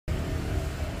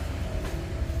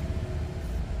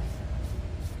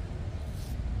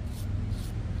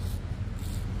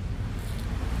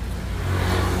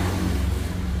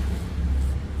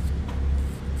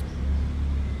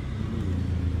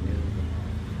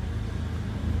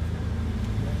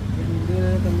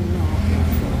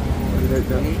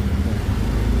good.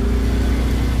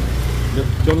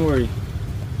 Don't worry.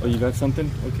 Oh, you got something?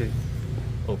 Okay.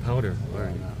 Oh, powder. All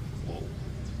right.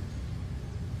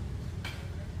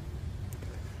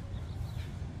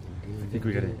 I think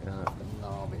we got it. I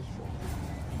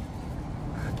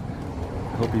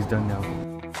hope he's done now.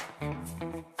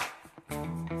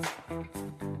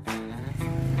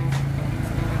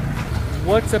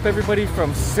 What's up, everybody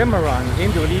from Semarang,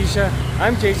 Indonesia?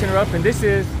 I'm Jason Rupp, and this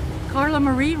is Carla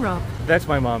Marie Rupp. That's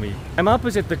my mommy. I'm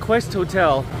opposite the Quest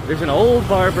Hotel. There's an old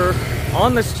barber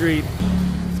on the street.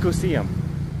 Let's go see him.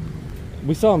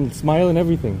 We saw him smile and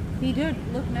everything. He did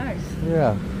look nice.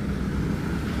 Yeah.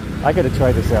 I gotta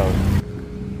try this out.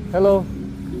 Hello.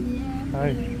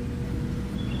 Hi.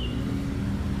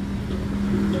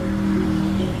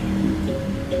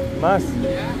 Mas,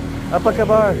 apa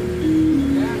kabar?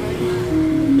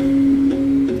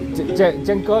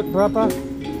 Jenggot berapa?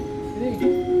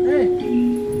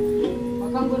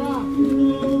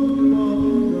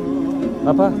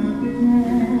 Apa?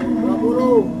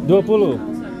 20.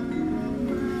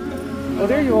 Oh,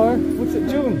 there you are. What's it,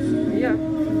 June? Yeah.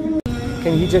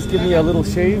 Can he just give me a little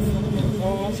shave?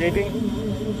 Shaving?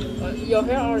 Your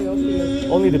hair or your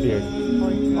beard? Only the beard.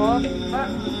 Oh, Pak,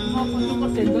 mau cukur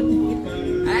jenggot dikit.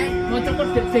 Mau cukur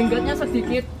jenggotnya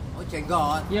sedikit. Oh,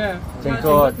 jenggot? Yeah.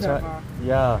 Jenggot.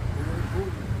 Yeah.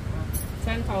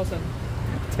 10,000.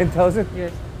 10,000?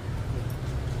 Yes.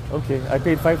 Okay, I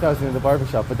paid 5,000 in the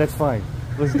barbershop, but that's fine.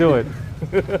 Let's do it.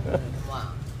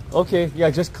 Okay,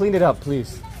 yeah, just clean it up,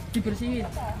 please. Dibersihin.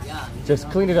 Just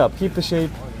clean it up. Keep the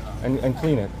shape and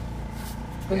clean it.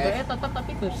 Bentuknya tetap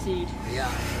tapi bersih. Yeah.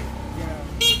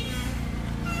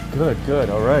 Good, good,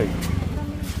 all right.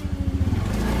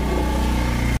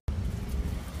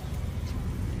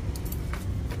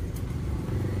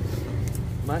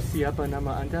 Mas, siapa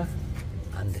nama Anda?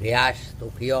 Andreas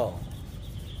Tokyo.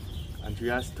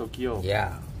 Andreas Tokyo.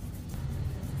 Yeah.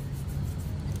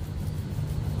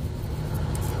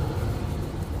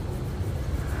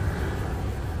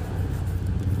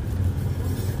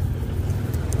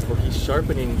 Well, he's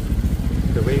sharpening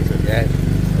the razor. Yes.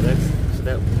 So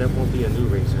that won't be a new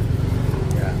razor.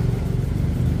 Yeah.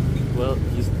 Well,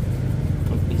 he's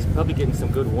probably getting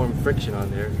some good warm friction on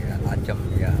there. Yeah, tajam,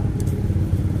 yeah.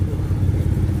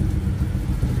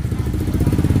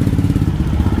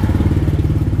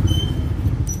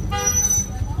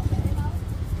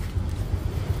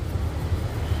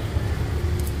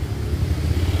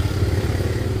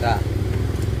 Dah.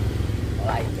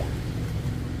 Mulai ya.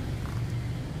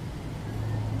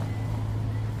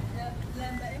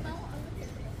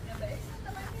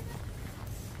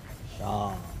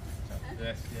 So.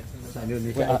 Yes.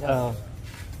 Indonesia.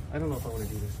 I don't know if I want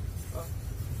to do this.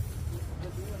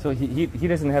 So he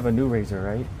doesn't have a new razor,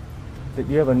 right? Do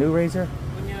you have a new razor?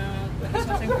 Punya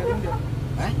pisau yang baru deh.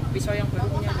 Pisau yang baru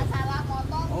punya.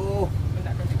 Oh,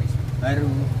 Enggak ganti pisau. baru.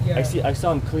 Yeah. I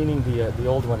saw him cleaning the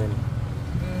old one and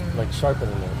like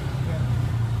sharpening it.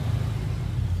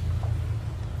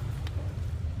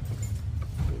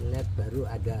 Lihat baru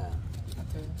ada.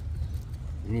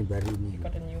 Ini baru nih.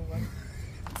 Got a new one.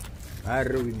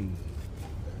 Baru ini.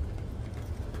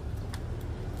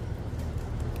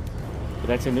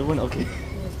 That's a new one? Okay.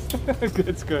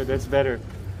 That's good. That's better.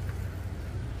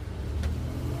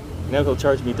 Now he'll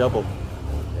charge me double.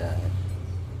 Ya.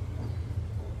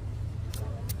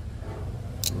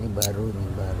 Ini baru nih,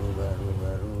 baru.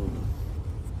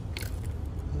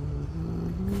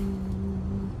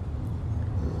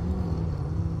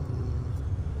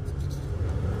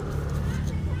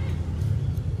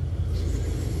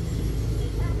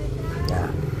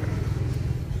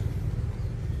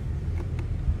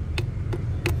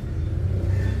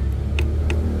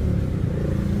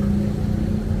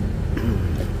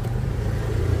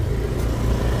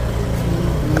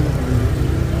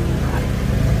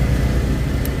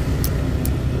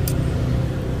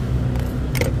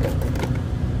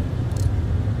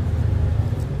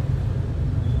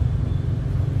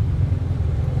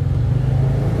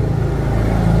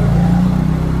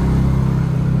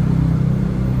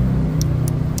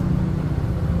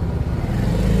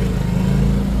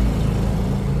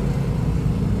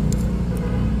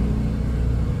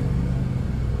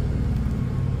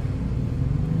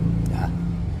 Ya.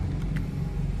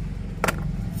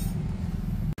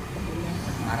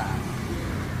 Semarang.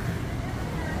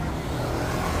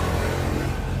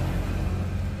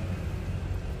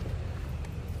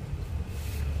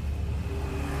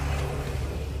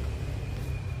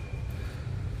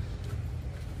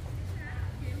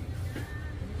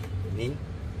 Ini?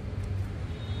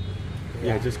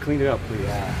 Yeah, just clean it up, please.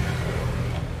 Ya.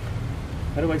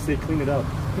 How do I say clean it up?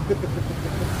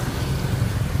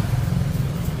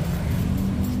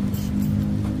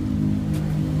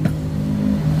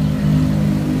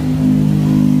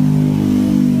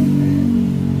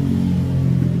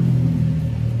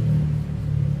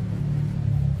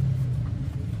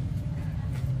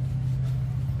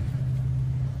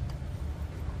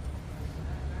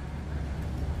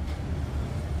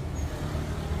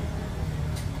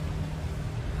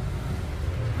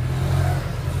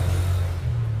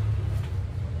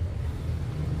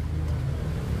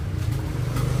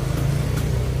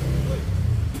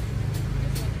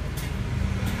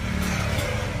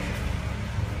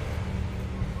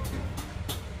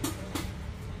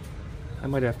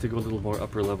 might have to go a little more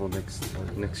upper level next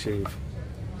shave.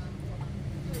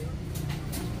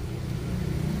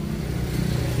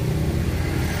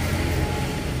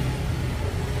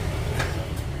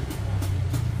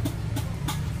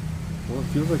 Well, it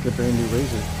feels like a brand new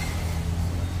razor.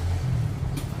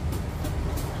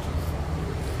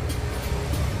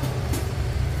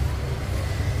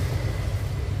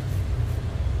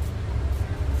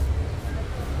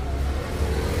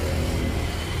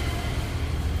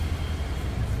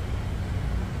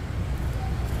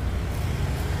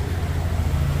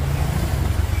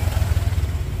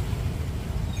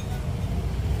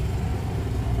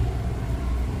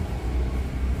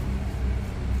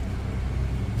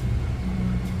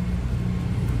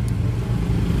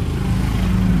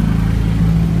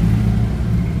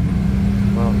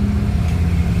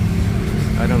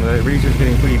 I don't know, that razor's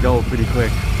getting pretty dull pretty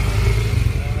quick.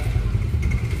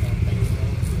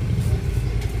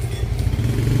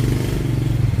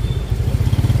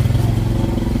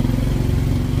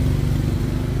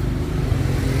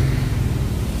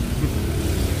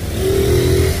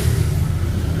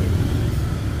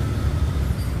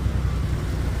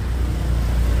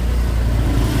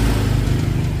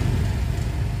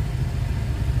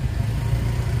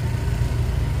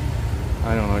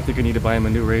 I don't know, I think I need to buy him a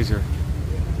new razor.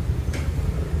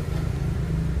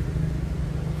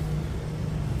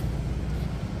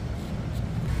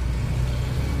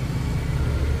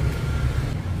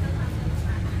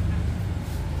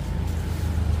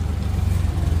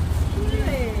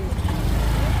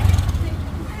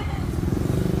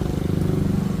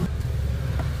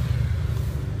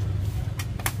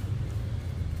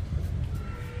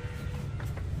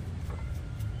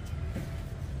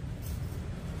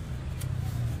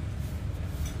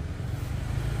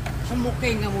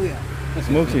 Smoking kamu ya?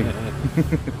 Smoking.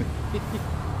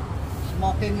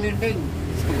 Smoking linding.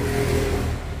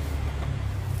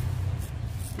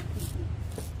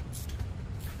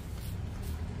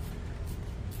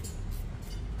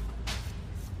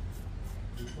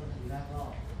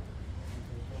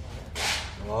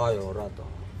 Oh ya ora toh.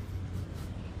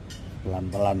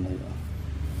 Pelan-pelan ya.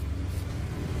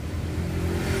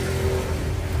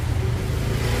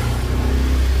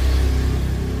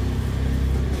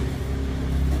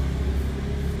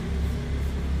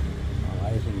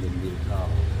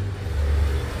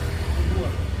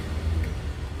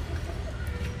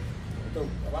 Itu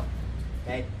apa?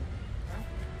 Kayak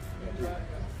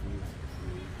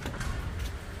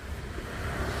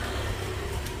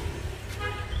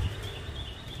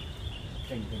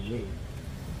tinggi.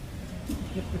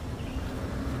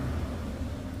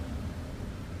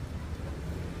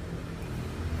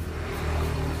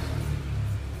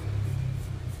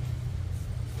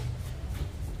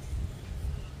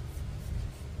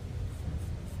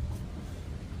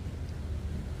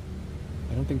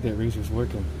 I don't think that razor's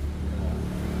working.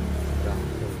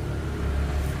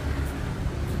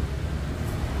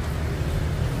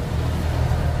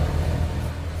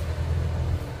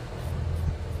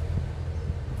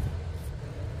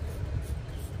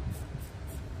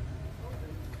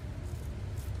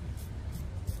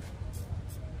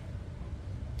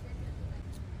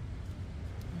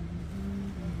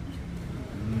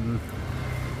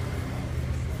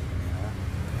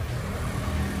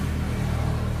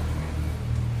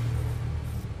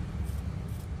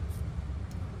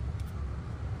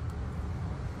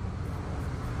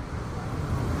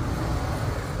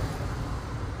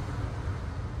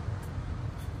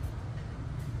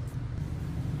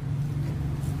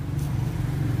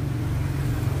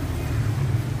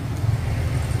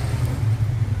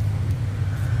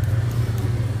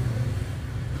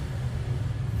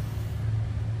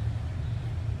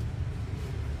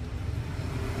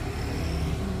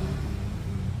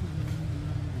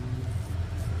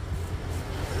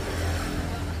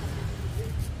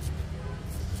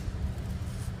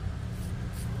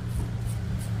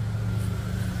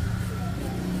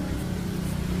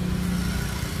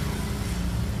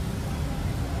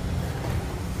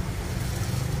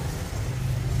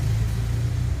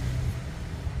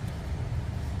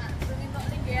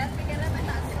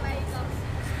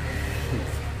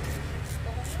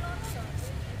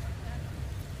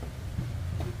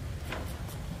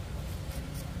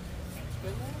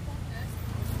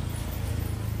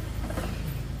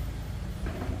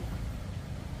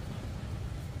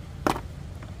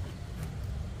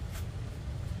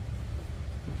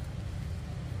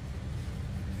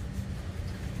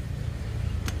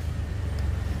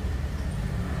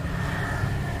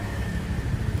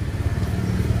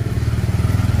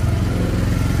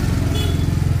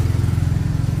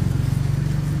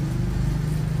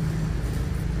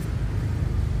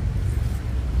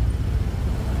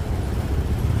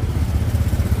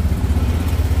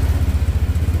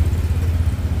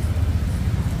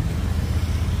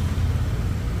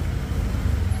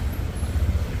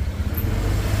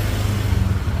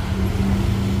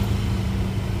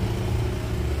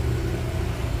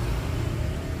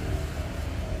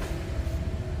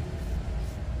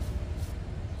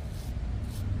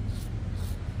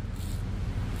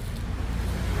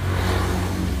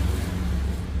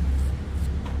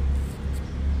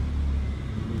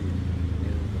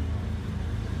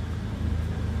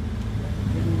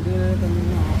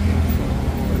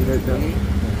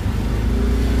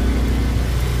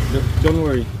 Don't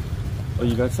worry. Oh,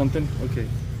 you got something? Okay.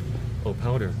 Oh,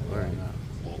 powder. All right.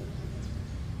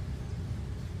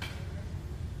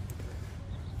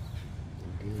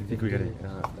 I think we got it.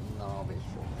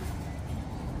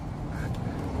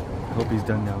 I hope he's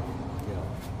done now.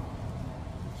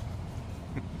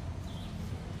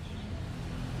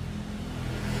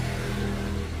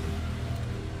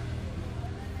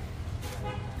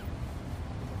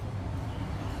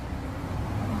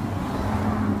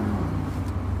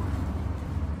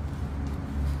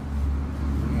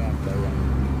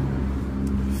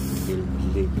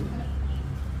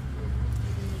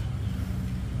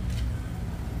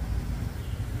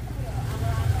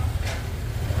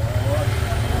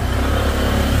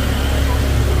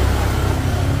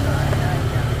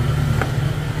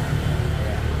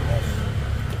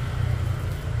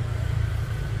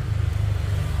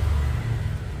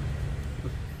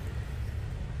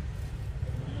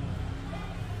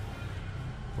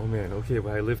 Oh man, okay,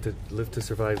 well I lived to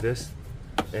survive this,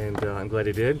 and I'm glad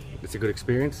I did. It's a good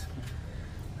experience.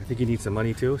 I think you need some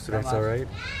money too, so that's all right.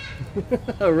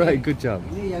 All right, good job.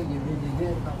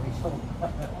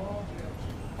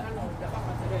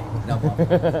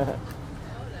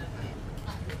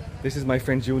 This is my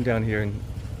friend June down here, and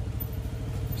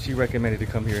she recommended to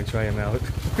come here and try him out.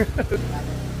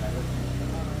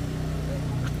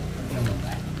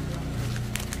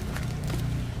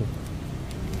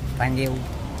 Thank you.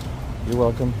 You're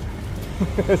welcome.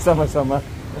 Sama-sama.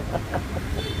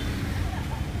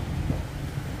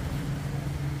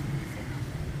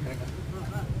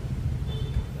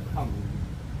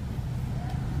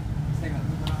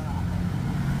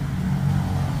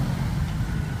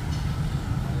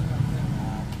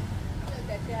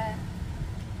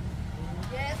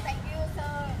 Yes, thank you,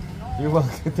 sir. You're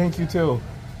welcome. Thank you too.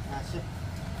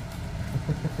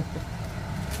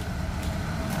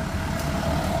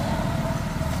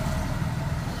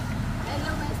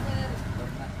 Hello, Master.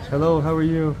 Hello, how are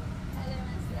you? Hello,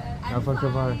 Master. Apa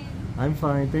kabar? I'm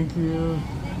fine, thank you.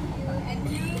 Thank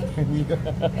you. And you? And you?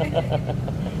 Thank you.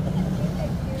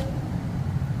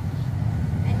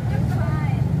 And you're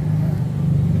fine.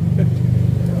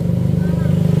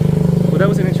 Well, that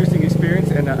was an interesting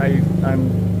experience, and I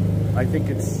think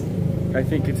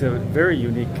it's a very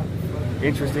unique,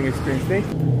 interesting experience. Thank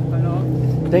you. Hello?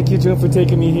 Thank you, June, for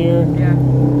taking me here. Yeah.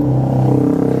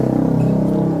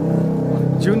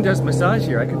 June does massage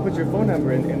here. I could put your phone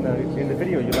number in the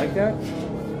video. You like that?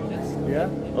 Yeah.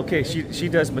 Okay. She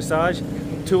does massage,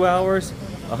 2 hours,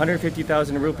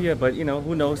 150,000 rupiah. But you know,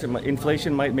 who knows?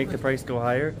 Inflation might make the price go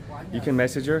higher. You can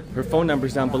message her. Her phone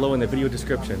number's down below in the video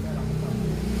description.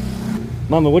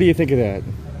 Mama, what do you think of that?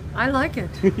 I like it.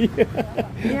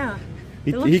 Yeah.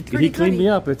 He It looks pretty cleaned good. me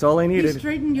up. That's all I You needed.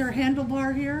 straightened your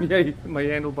handlebar here? Yeah, my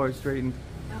handlebar straightened.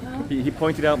 Uh-huh. He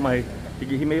pointed out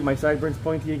he made my sideburns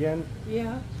pointy again.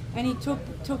 Yeah. And he took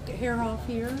hair off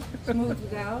here,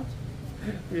 smoothed it out.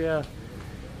 Yeah.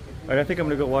 And I think I'm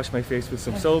gonna go wash my face with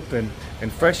some soap and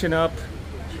freshen up.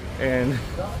 And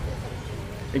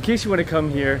in case you want to come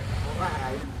here,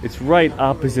 it's right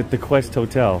opposite the Quest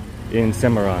Hotel in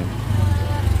Semarang.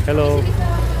 Hello.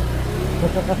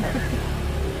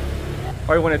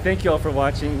 I want to thank you all for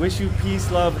watching. Wish you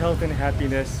peace, love, health, and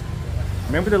happiness.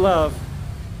 Remember to love.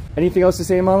 Anything else to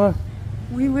say, Mama?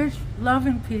 We wish love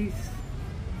and peace.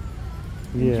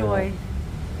 Yeah. Enjoy.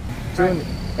 June,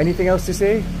 anything else to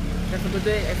say? Have a good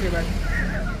day, everyone.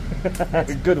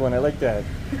 Good one, I like that.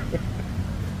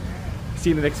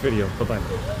 See you in the next video. Bye-bye.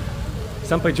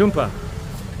 Sampai jumpa.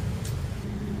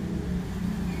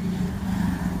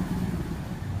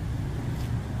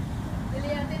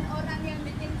 Dilihatin orang yang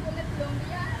bikin kulit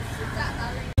lumpia, suka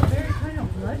kali. Very kind of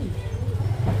bloody.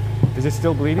 Is it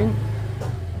still bleeding?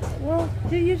 Well,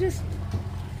 you just...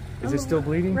 Is it still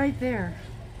bleeding? Right there.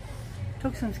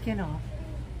 Took some skin off.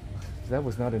 That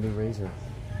was not a new razor.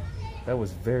 That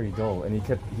was very dull, and he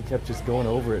kept just going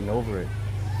over it and over it.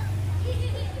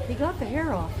 He got the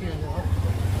hair off here, though.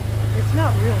 It's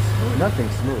not real smooth. Nothing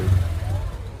smooth.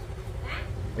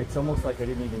 It's almost like I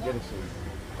didn't even get a shave.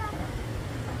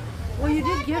 Well, you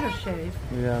did get a shave.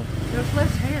 Yeah. There's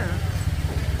less hair.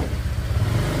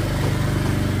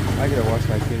 I gotta wash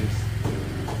my face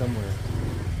somewhere.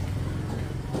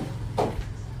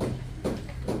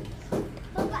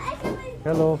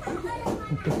 Hello.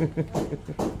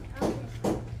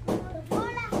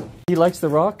 He likes the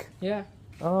rock? Yeah.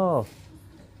 Oh.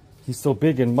 He's so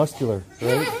big and muscular,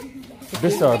 right?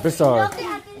 Besar.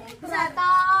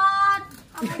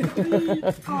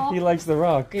 He likes the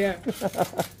rock. Yeah.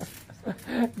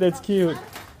 That's cute.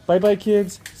 Bye-bye,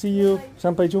 kids. See you.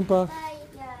 Sampai jumpa.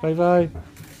 Bye-bye.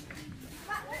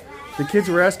 The kids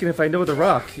were asking if I know the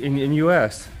rock in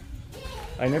US.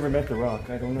 I never met The Rock.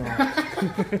 I don't know.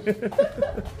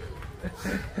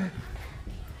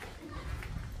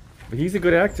 But he's a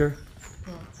good actor.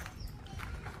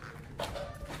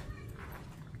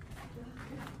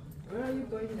 Where are you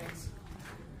going next?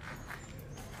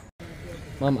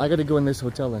 Mom, I gotta go in this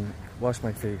hotel and wash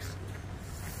my face.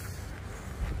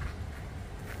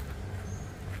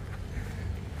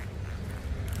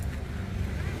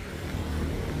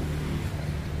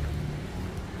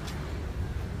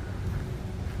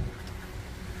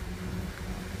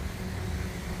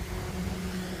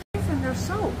 And there's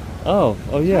soap. Oh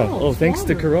yeah. Oh, Oh, thanks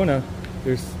to longer. Corona,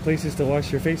 there's places to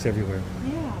wash your face everywhere.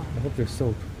 Yeah. I hope there's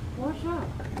soap. Wash up.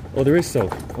 Oh, there is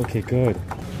soap. Okay, good.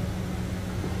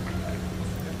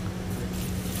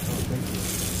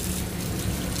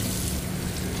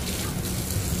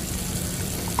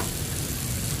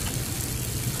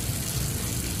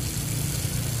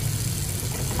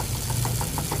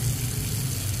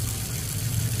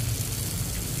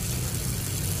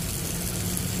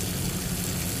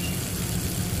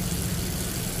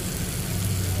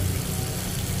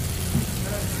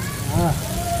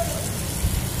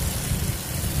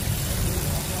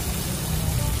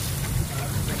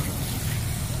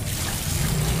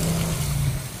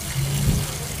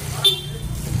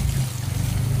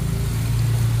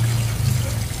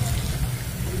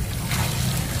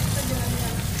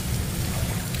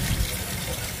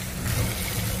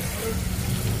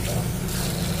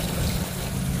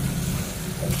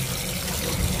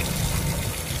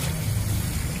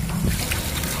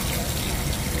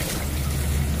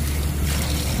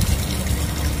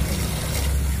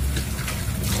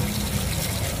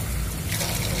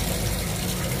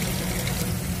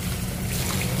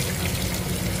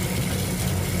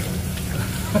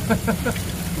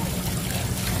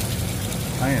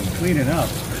 I am cleaning up.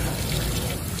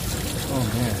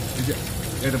 Oh man,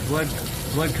 yeah, the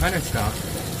blood kind of stopped.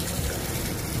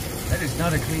 That is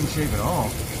not a clean shave at all.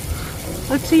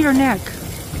 Let's see your neck.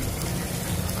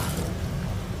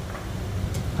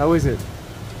 How is it?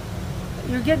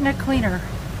 You're getting it cleaner.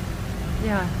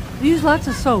 Yeah. Use lots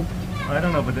of soap. I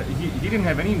don't know, but he didn't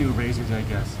have any new razors, I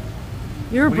guess.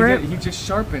 You're What brave. he just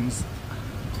sharpens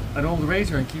an old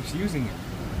razor and keeps using it.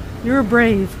 You're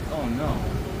brave. Oh no.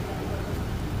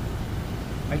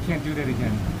 I can't do that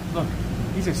again. Look,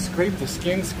 he just scraped the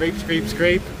skin, scrape, scrape,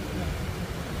 scrape.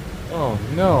 Oh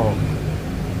no.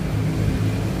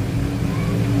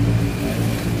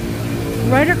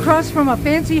 Right across from a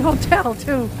fancy hotel,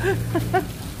 too.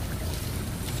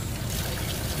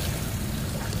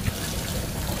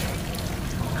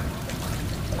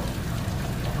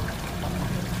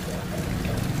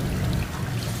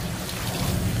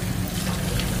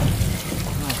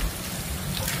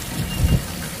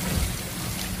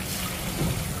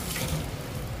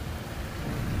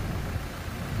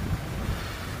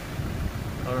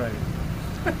 All right.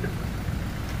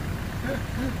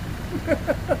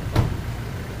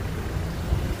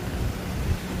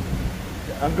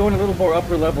 I'm going a little more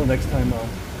upper level next time, Mom.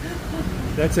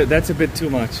 That's a bit too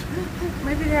much.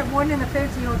 Maybe they have one in a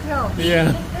fancy hotel.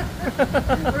 Yeah.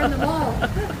 Or in the mall.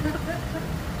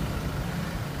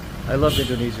 I love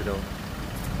Indonesia though.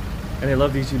 And I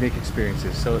love these unique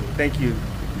experiences. So thank you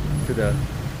to the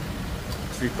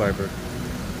street barber.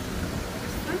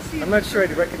 I'm not sure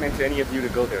I'd recommend to any of you to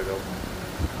go there though.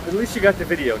 But at least you got the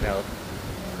video now.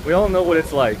 We all know what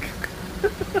it's like.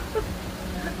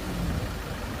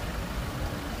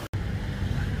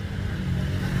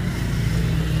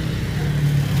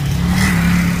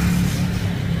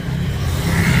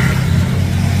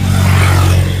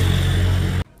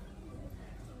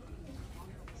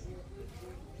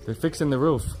 They're fixing the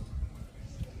roof.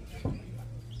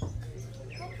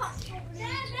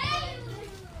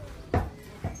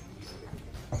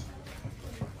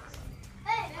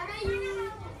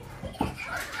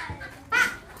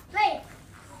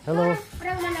 Hello.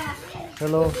 Orang mana?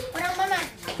 Hello. Orang mana?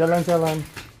 Jalan-jalan.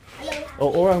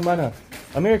 Oh, orang mana?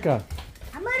 Amerika.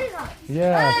 Amerika.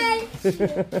 Yeah. Hai.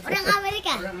 Orang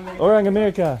Amerika. Orang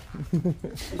Amerika.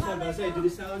 Bisa bahasa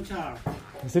Indonesia lancar.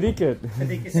 Sedikit.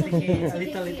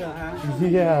 Sedikit, little, huh?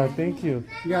 Yeah, thank you.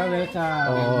 You're welcome.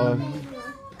 Oh,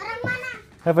 Orang mana?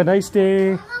 have a nice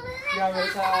day. You're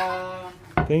welcome.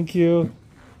 Thank you.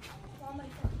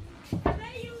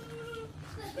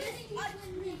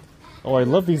 Oh, I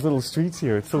love these little streets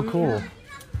here. It's so cool.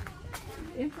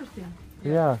 Interesting.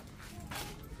 Yeah.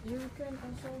 You can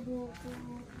also go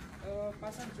to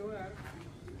Pasar Johar.